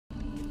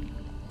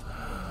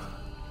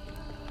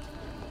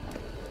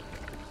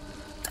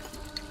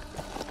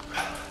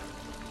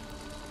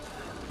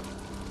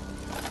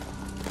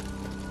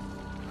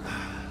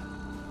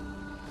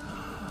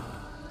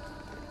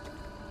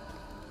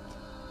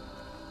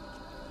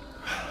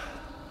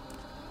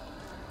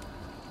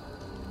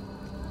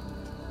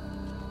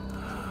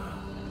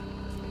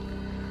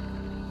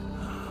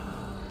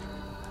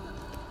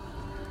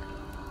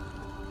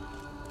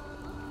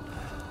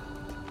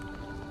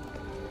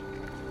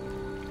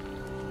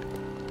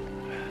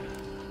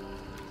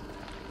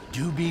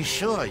Do be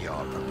sure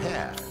you're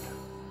prepared.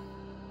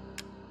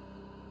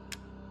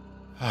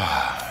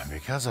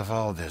 Because of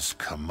all this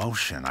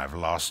commotion, I've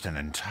lost an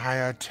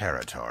entire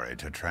territory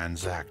to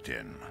transact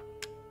in.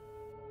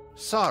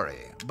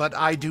 Sorry, but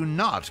I do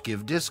not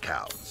give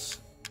discounts.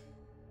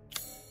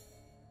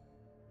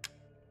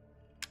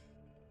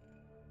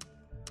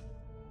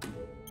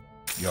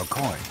 Your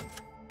coin.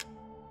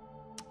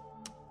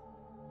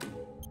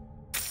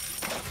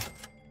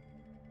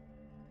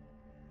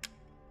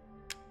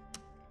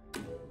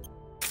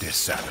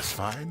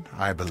 Dissatisfied?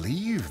 I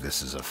believe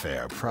this is a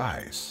fair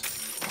price.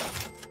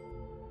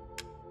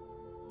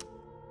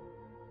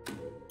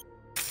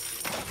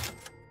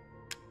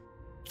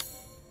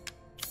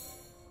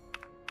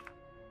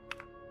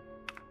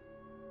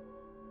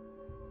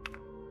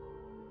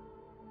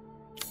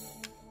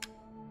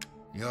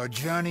 Your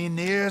journey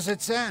nears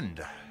its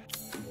end.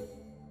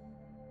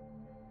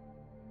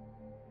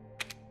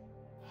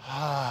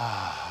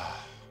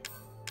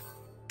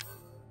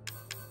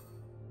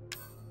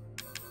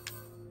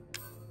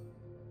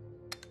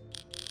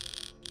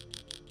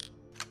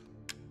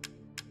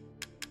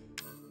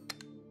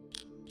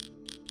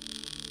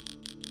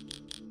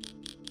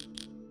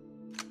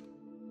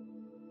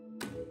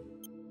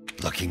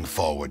 Looking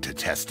forward to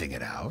testing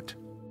it out?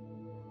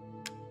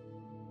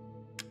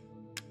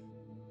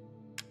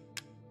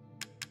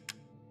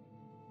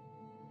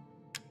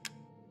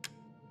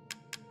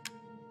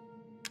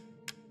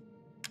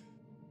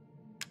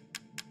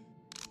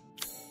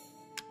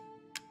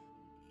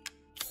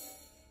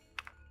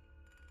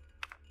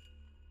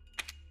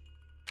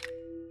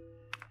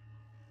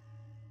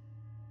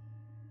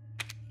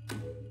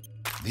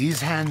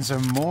 These hands are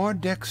more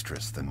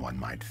dexterous than one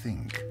might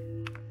think.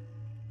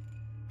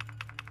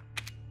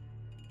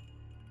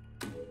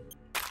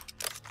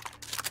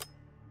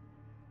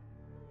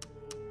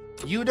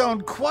 You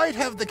don't quite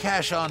have the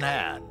cash on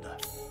hand.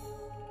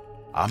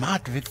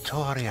 Amat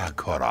Victoria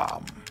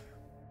Coram.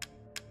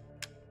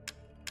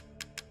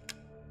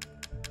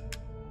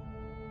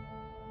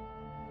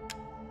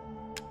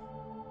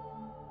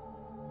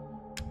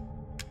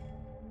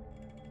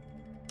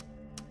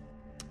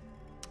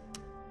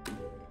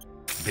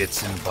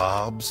 Bits and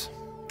bobs?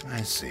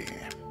 I see.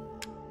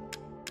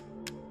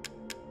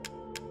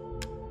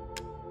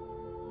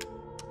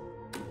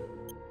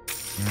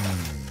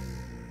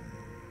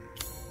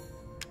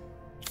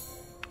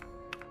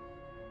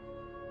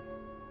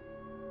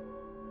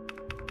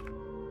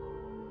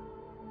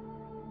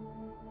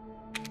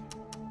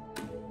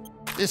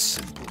 This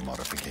simple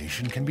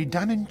modification can be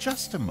done in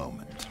just a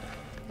moment.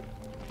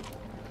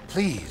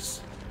 Please,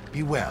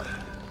 be well.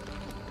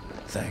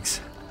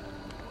 Thanks.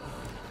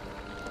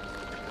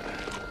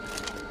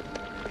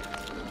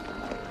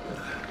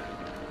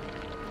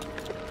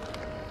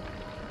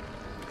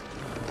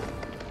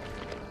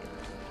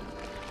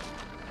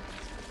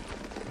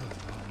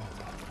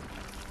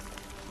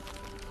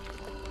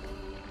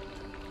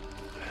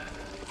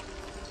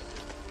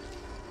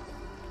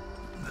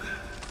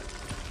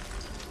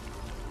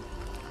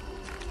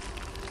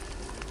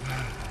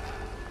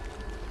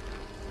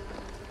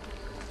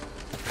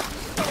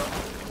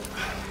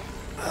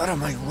 Out of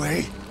my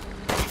way.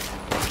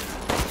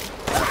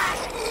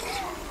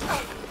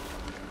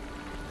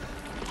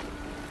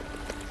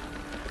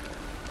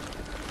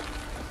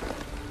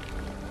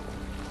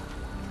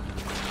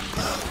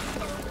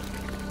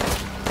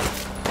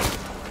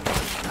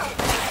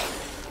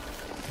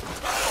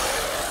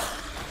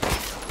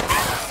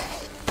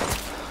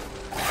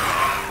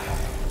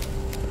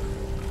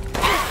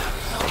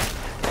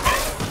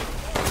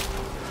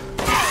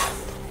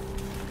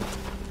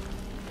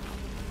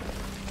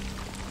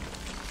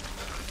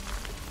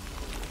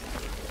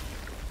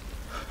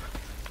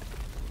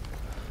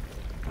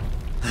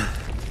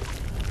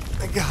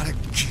 I gotta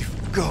keep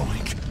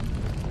going.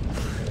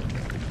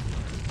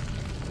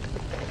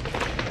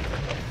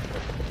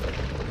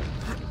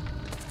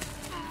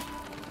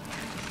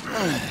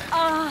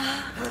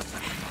 Ah,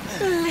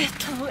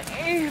 little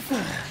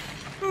Ava,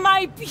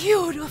 my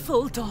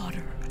beautiful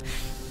daughter.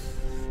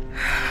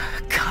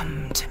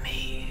 Come to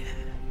me.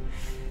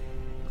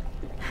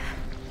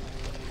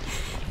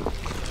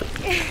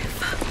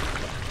 Ava,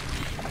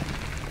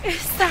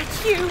 is that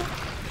you?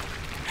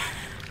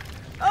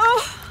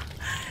 Oh,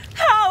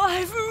 how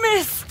I've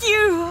missed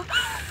you!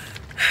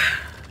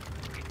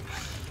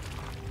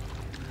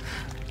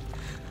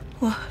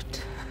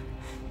 What?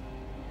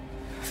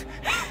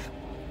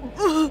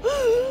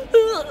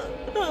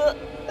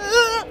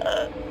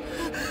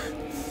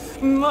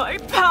 My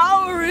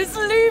power is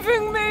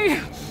leaving me!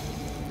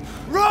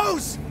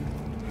 Rose!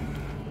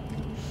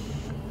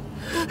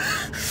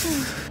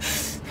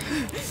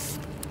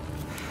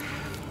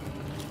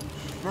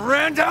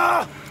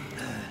 Miranda!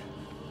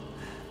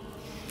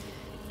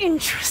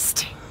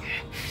 Interesting.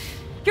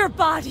 Your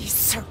body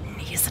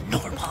certainly isn't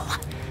normal.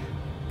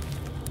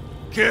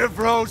 Give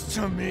Rose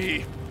to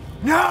me!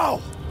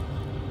 Now!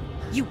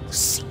 You will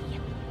see.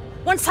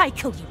 Once I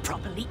kill you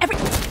properly,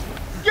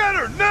 Get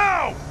her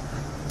now!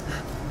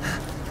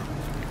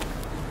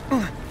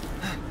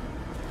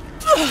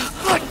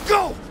 Let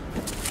go!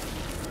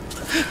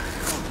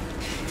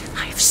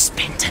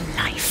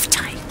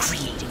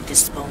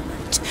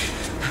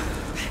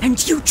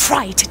 and you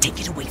try to take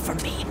it away from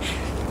me.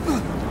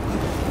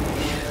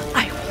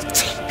 I will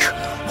take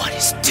what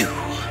is due.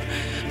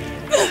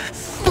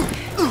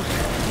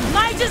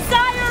 My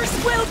desires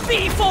will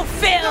be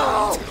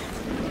fulfilled!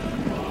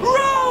 No!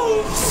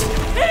 Rose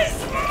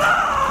is mine!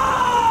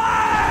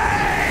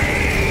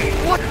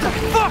 What the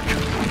fuck?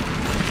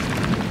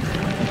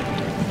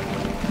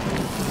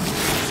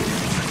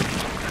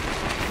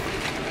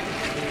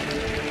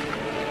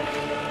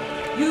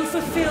 You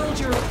fulfilled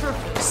your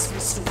purpose,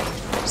 Mr.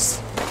 Winters.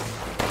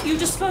 You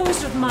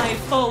disposed of my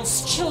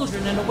false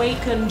children and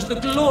awakened the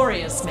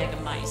glorious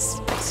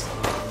Megamycete.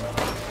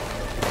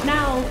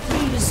 Now,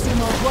 please do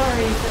not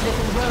worry for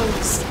little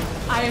Rose.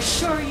 I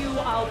assure you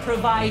I'll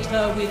provide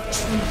her with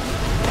true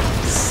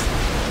peace.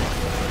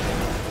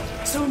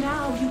 So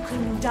now you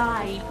can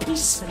die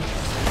peacefully.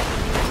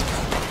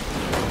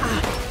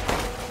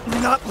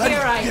 I'm not letting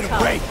Here you I get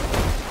come. away.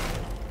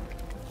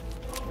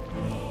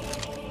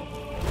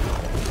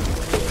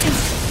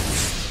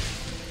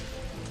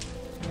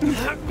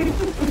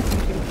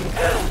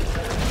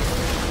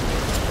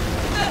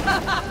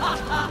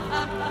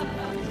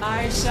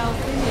 I shall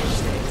finish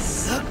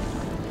this.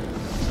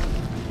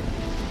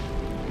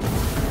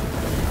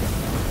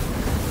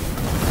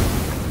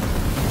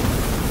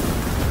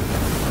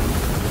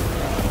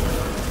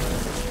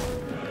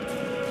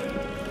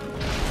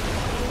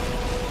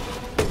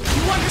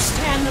 You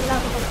understand the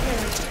love of a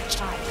parent and a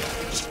child,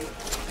 don't you?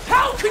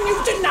 How can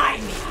you deny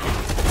me?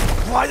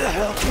 Why the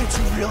hell can't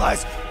you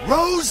realize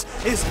Rose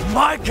is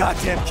my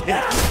goddamn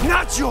kid,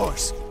 not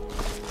yours?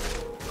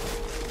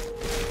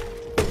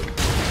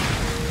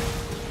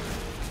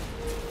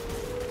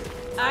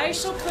 I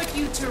shall put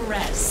you to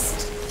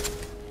rest.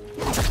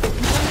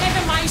 The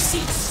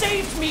Megamycete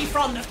saved me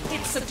from the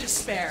pits of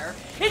despair.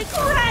 It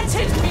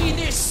granted me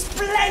this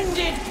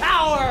splendid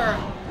power.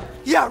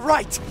 Yeah,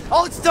 right.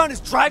 All it's done is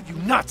drive you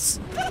nuts.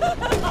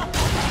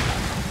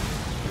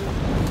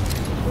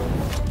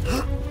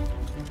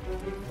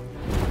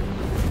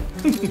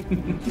 Feel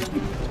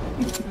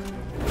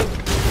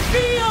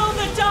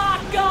the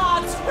Dark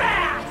God's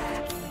wrath!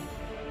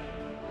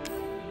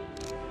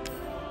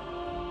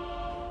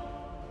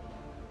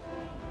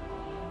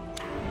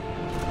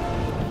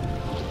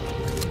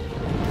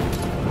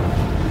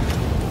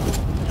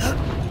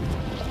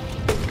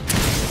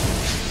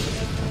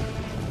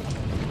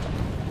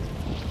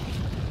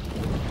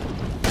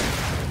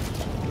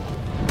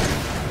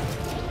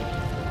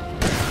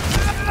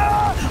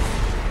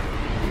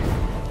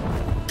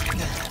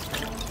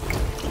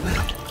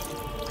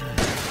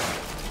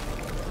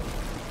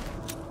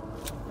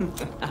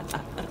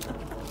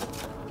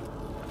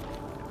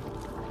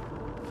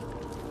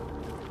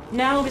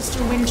 Now,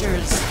 Mr.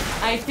 Winters,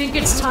 I think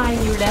it's time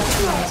you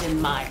left right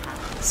in my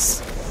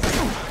hands.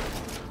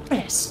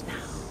 Rest now.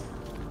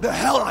 The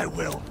hell I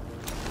will.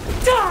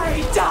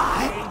 Die,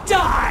 die,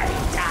 die,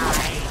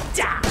 die,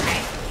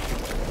 die!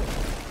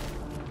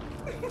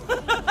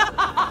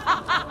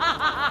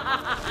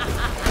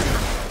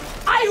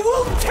 I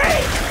will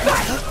take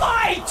back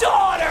my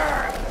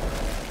daughter!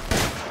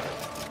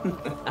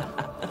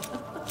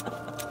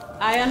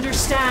 I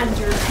understand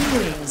your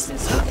feelings,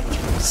 Mr.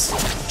 Winters.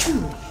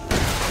 Truly.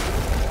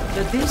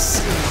 But this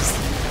is...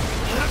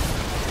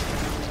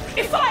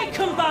 If I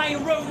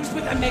combine Rose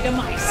with a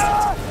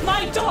Megamycete,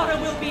 my daughter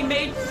will be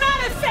made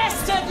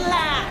manifest at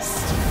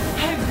last!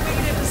 I've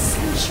waited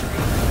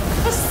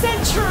a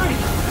century,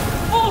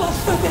 all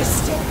for this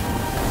day.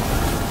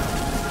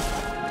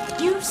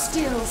 You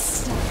still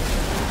stand.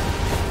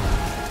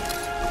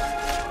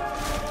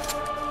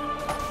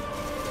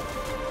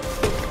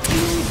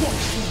 You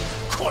walking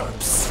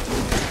corpse.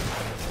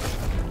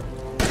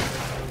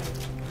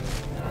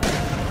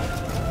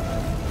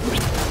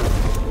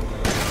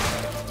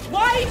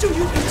 Why do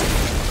you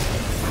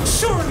continue?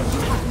 Surely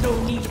you have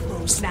no need of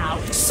Rose now,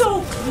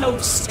 so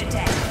close to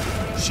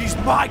death. She's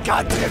my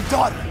goddamn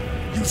daughter,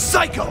 you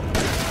psycho!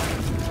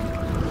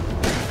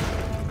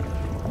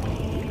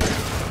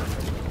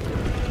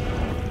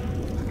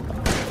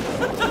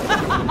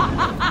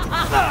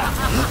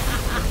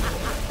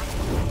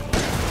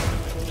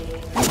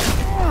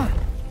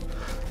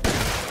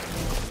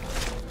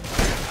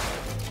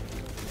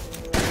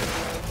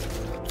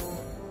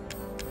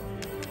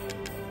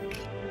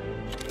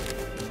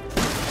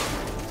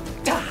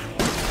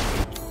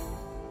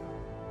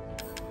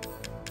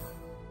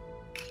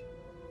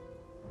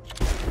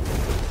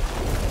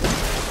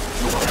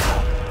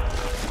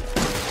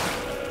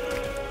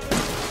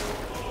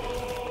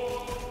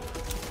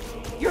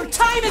 Your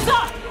time is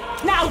up!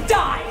 Now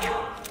die!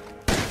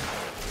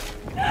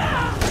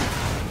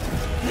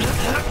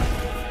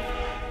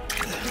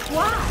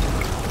 Why?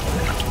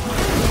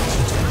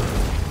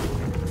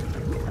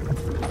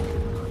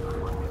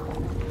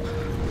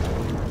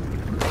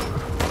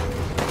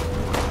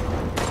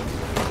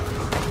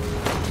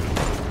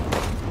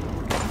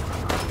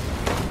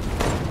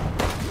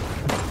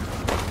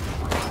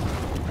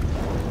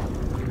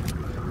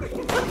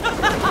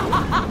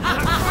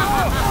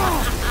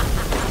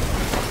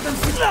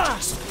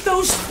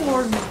 Those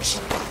four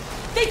nurses,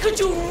 They could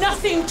do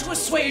nothing to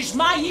assuage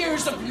my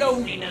years of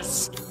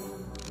loneliness.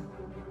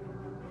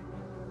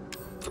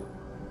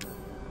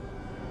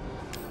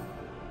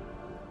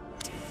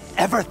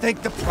 Ever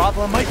think the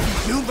problem might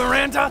be you,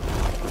 Miranda?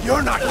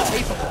 You're not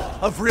capable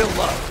of real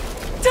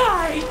love.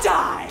 Die,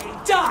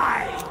 die,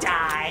 die,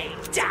 die,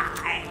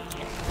 die.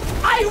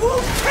 I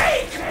will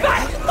take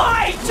back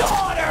my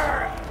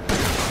daughter!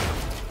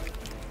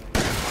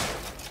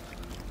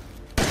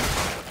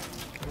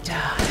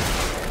 Die.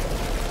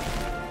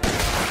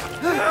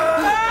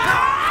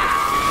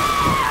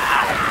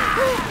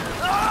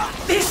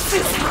 This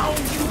is how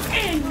you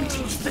end,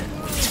 Ethan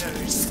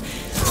Winters.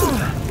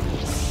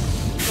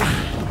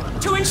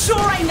 To ensure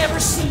I never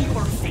see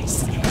your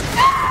face again.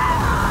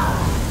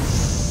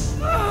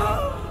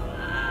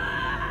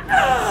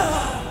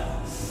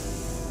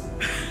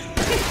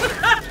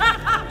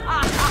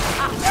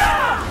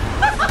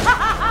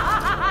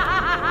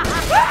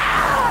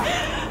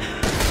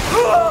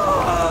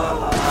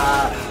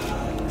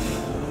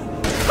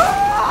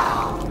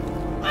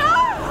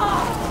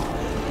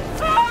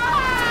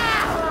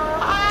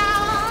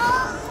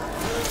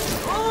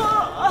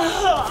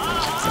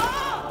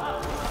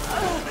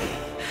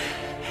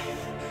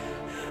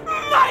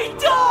 My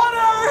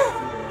daughter!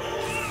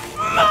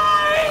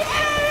 My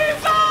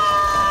Eva!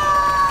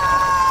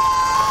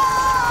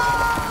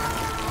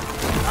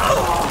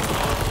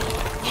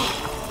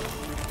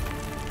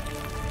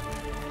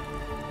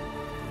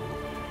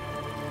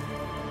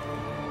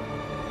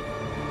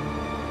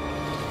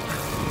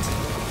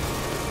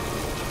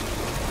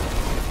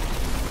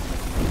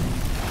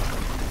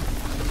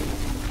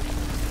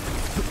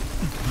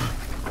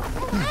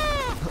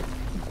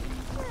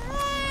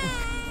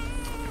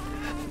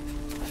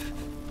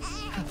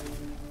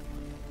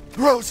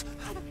 Rose!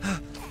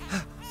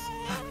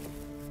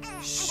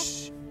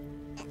 Shh.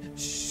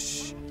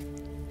 Shh.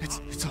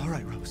 It's all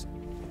right, Rose.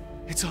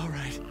 It's all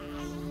right.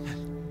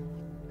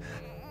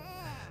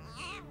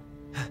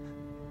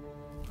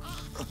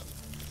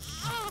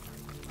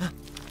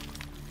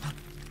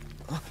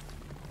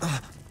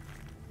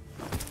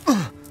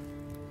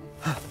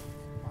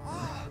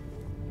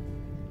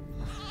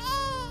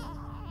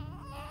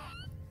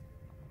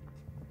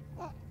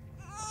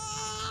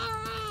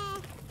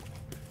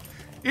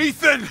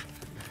 Ethan!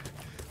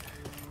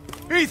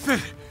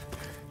 Ethan!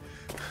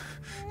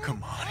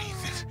 Come on,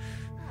 Ethan.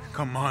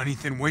 Come on,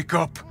 Ethan, wake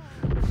up.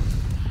 Oh,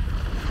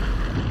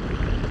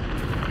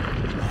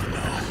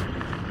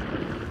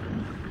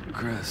 no.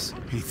 Chris,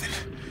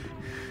 Ethan,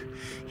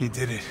 you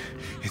did it.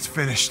 It's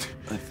finished.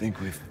 I think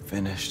we've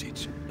finished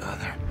each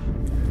other.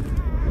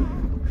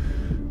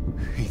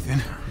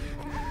 Ethan,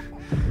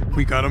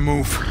 we gotta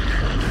move.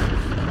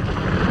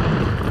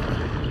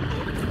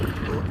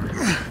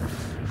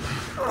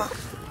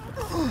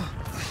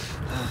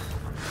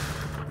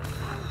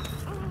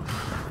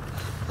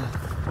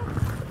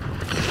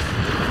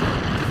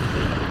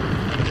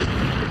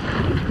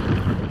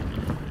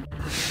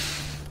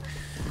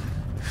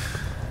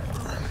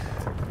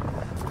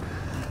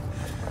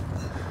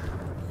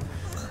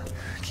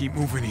 Keep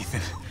moving,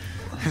 Ethan.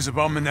 There's a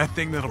bomb in that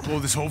thing that'll blow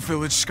this whole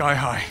village sky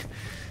high.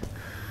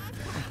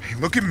 Hey,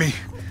 look at me.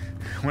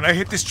 When I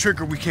hit this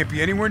trigger, we can't be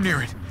anywhere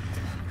near it.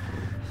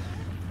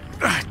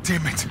 Ah,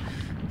 damn it.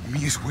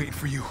 Mia's waiting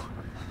for you.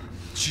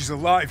 She's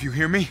alive, you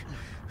hear me?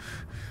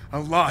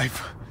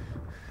 Alive.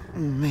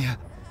 Mia,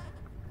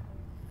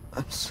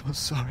 I'm so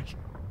sorry.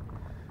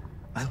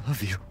 I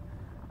love you.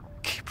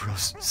 Keep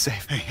Rose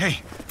safe. Hey,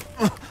 hey.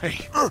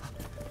 Hey.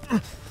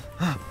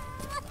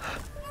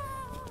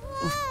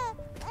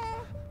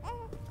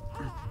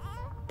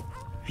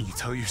 And you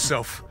tell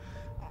yourself.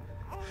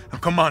 Now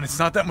come on, it's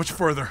not that much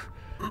further.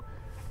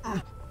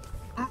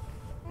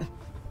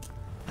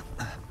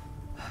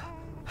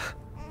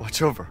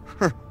 Watch over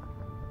her.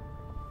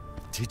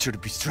 Teach her to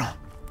be strong.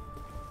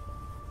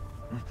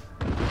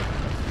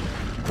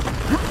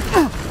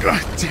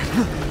 God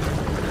damn it.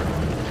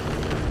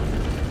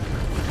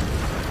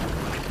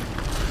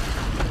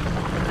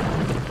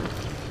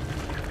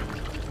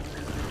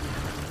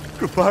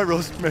 Goodbye,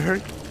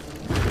 Rosemary.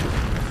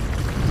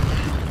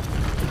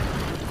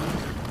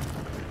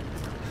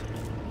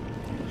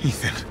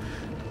 Ethan.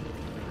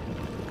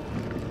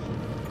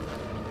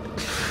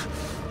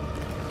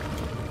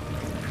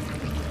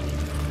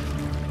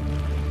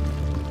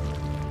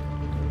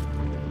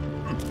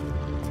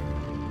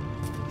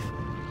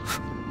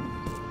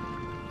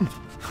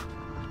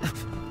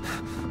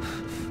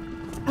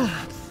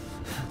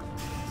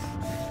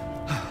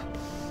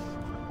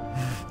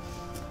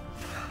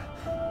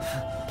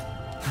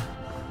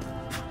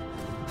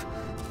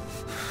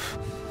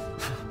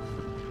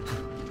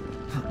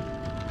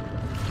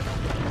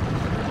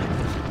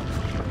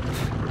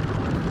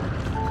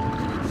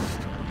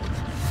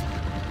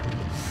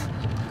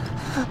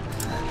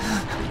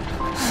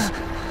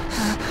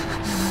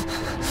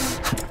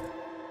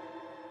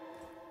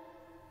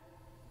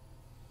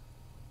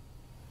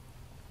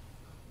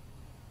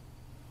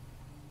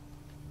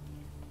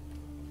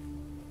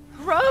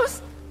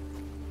 Rose?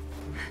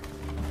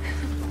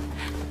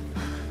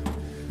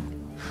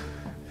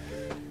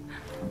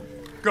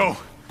 Go.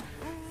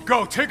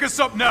 Go, take us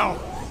up now!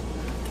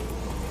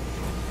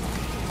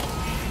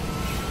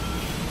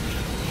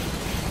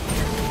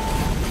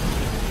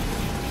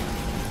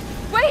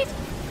 Wait!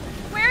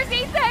 Where's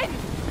Ethan?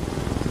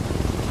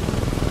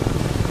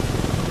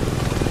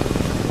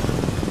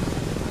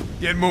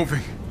 Get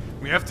moving.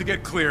 We have to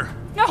get clear.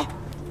 No!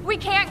 We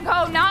can't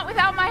go, not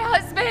without my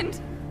husband!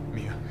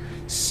 Mia,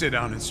 sit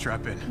down and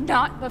strap in.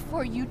 Not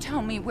before you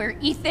tell me where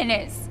Ethan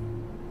is.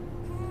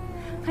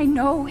 I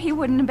know he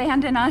wouldn't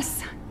abandon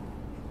us.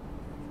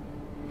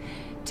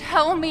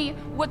 Tell me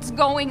what's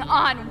going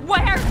on.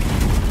 Where?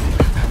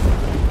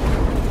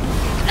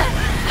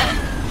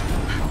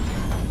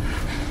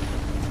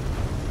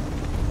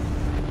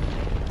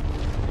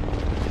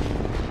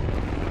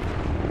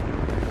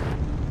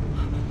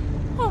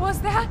 What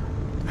was that?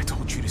 I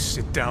told you to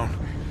sit down.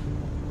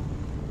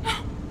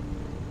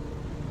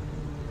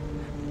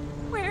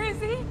 Where is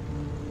he?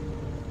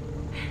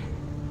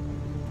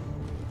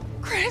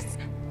 Chris?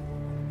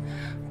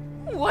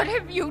 What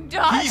have you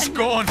done? He's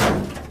gone!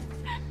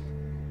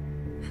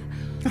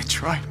 I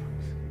tried.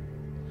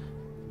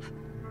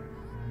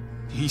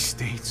 He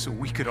stayed so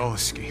we could all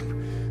escape.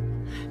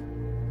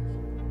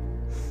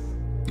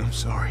 I'm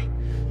sorry.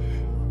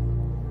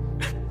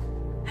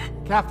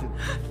 Captain,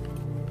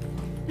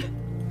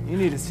 you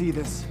need to see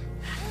this.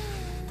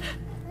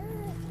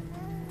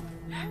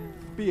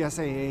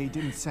 BSAA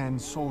didn't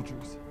send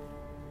soldiers.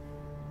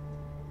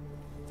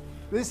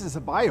 This is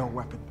a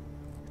bioweapon.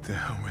 What the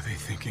hell were they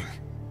thinking?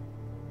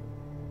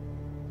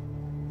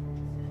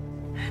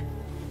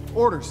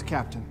 Orders,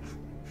 Captain.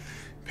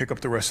 Pick up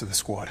the rest of the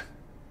squad.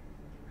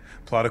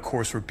 Plot a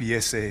course for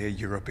BSAA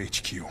Europe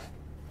HQ.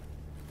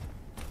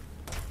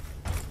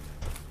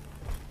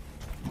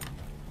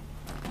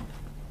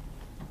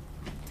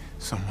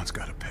 Someone's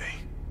gotta pay.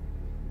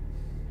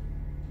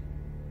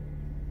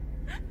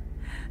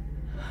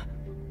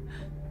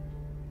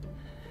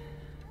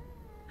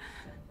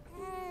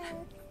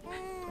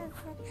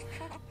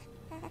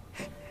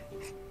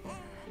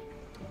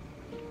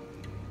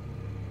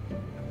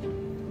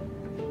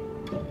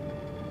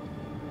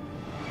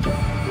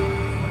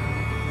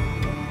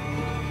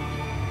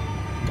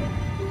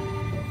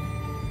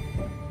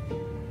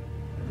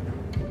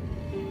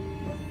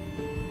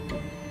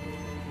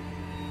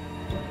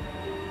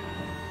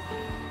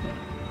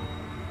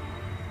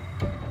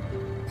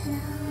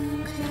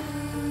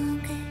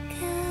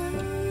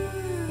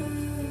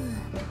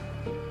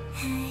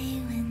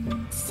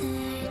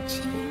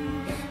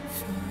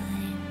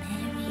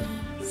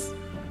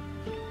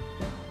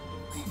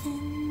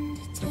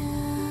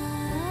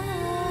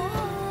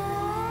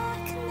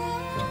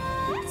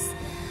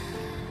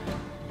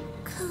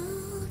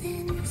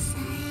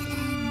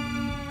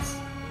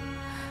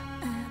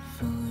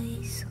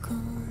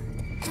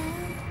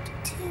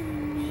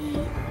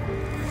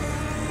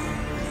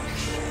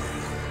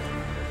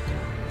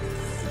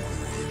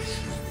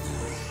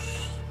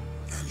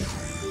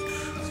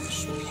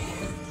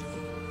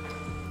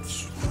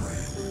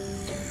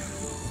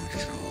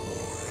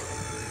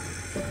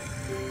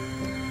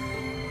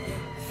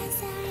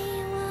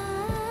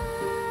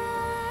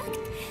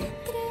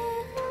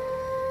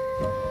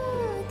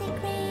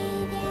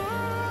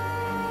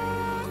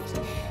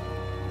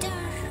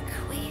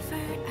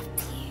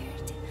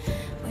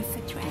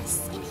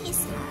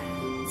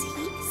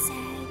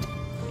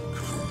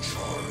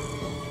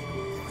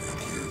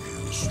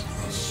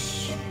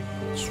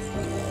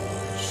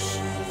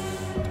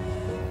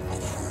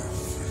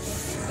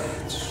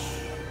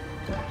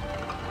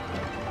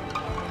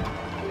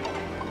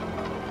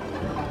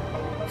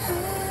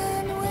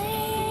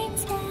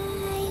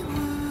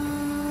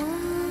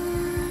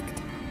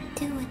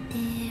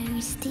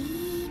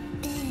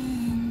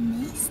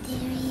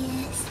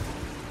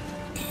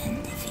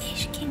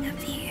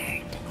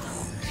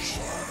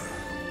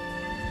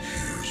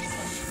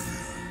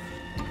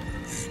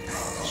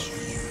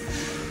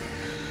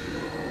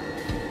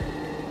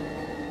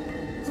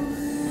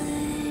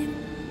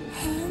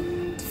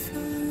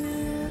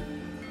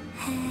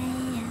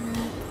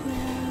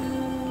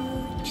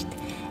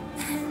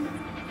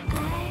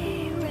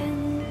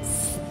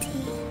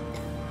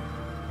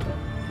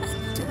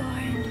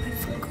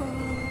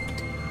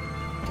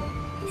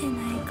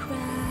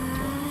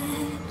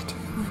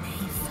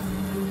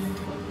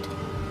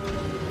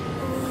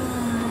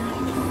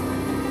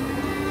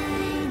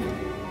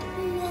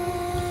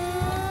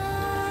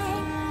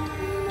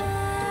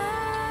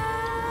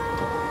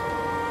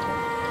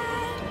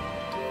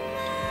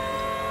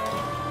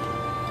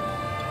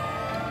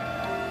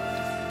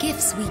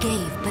 Gifts we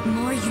gave, but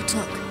more you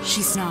took,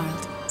 she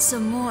snarled. So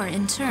more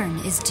in turn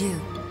is due.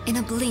 In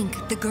a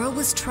blink, the girl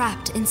was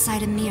trapped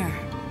inside a mirror.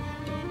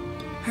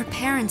 Her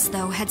parents,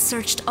 though, had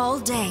searched all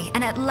day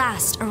and at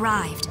last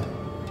arrived.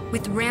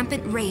 With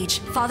rampant rage,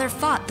 Father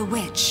fought the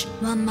witch,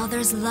 while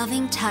Mother's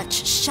loving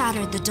touch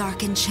shattered the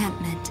dark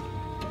enchantment.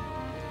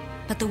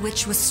 But the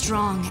witch was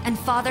strong, and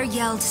Father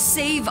yelled,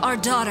 "Save our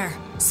daughter!"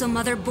 So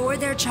Mother bore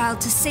their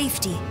child to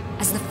safety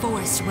as the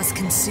forest was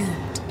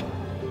consumed.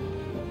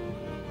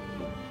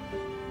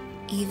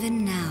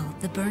 Even now,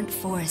 the burnt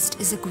forest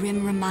is a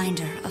grim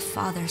reminder of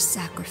Father's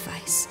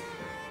sacrifice.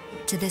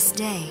 To this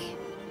day,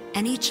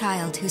 any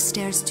child who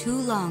stares too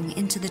long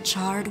into the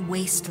charred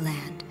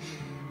wasteland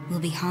will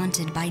be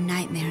haunted by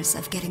nightmares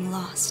of getting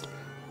lost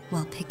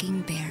while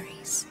picking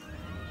berries.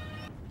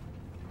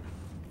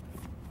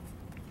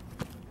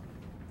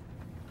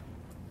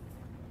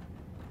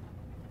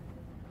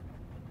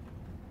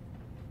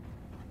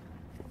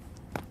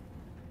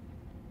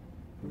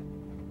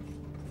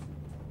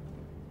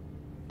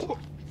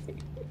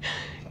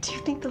 Do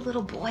you think the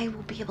little boy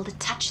will be able to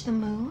touch the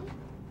moon?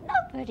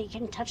 Nobody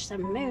can touch the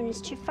moon.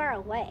 It's too far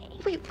away.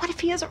 Wait, what if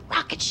he has a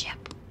rocket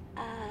ship?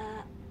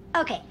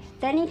 Okay,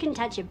 then you can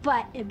touch it,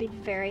 but it'd be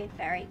very,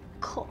 very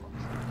cold.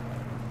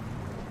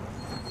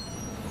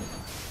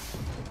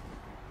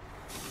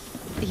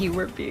 You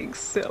were being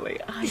silly.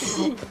 I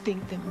don't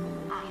think the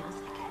moon feels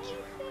like I think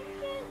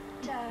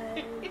it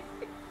does.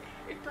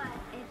 But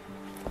it...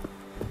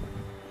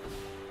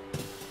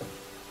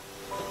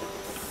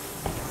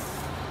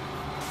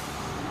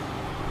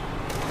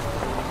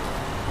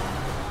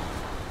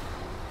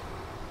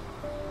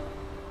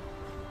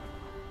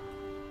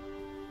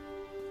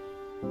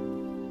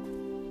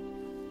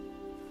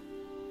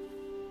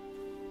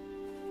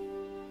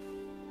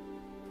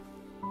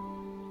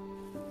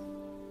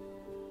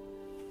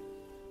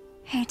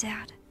 Hey,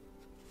 Dad.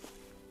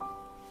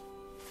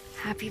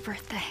 Happy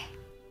birthday.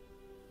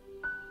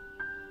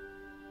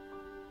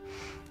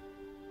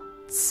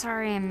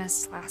 Sorry I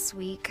missed last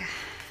week.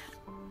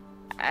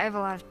 I have a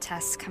lot of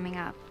tests coming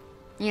up.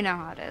 You know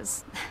how it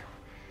is.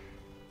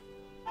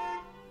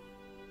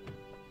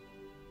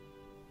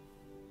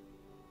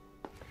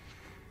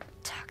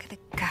 Talk of the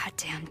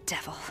goddamn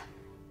devil.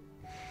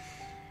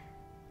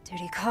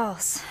 Duty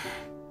calls.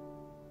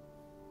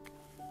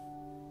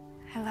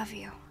 I love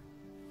you.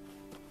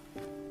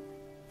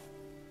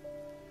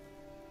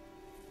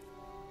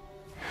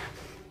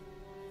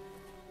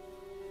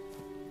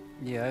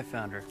 Yeah, I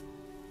found her.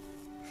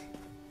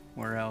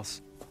 Where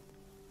else?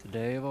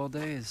 Today of all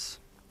days.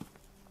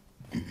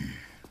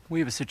 We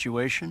have a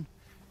situation.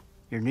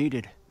 You're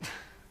needed,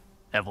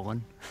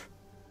 Evelyn.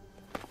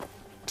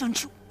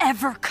 Don't you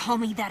ever call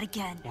me that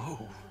again.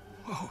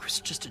 Whoa,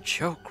 it's just a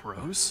joke,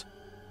 Rose.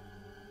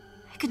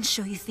 I can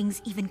show you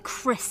things even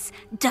Chris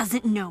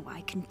doesn't know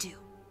I can do.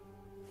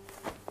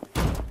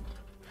 We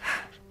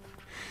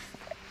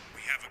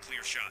have a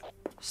clear shot.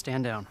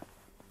 Stand down.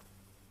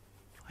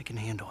 I can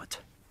handle it.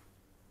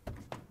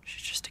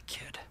 She's just a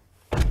kid.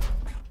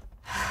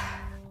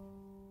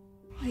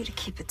 Way to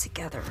keep it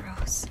together,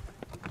 Rose.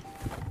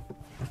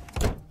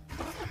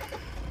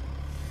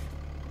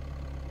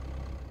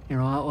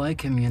 You're a lot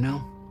like him, you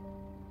know?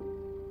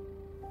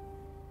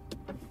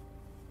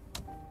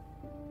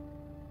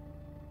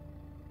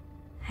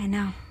 I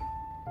know.